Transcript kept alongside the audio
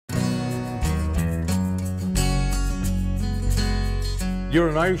You're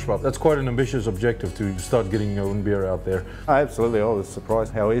an Irish pub. That's quite an ambitious objective to start getting your own beer out there. Absolutely, I was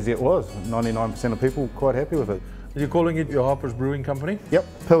surprised how easy it was. 99% of people quite happy with it. You're calling it your Harper's Brewing Company? Yep,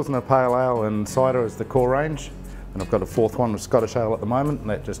 Pilsner, Pale Ale and Cider is the core range. And I've got a fourth one with Scottish Ale at the moment, and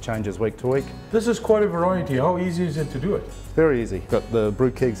that just changes week to week. This is quite a variety. How easy is it to do it? Very easy. Got the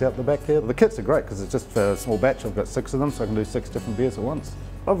brew kegs out the back there. The kits are great because it's just for a small batch. I've got 6 of them, so I can do 6 different beers at once.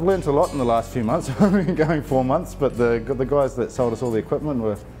 I've learnt a lot in the last few months. I've been going 4 months, but the guys that sold us all the equipment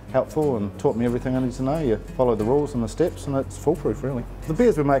were helpful and taught me everything I need to know. You follow the rules and the steps, and it's foolproof really. The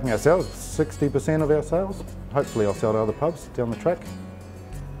beers we're making ourselves, 60% of our sales. Hopefully I'll sell to other pubs down the track.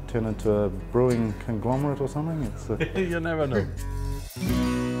 Turn into a brewing conglomerate or something. You never know.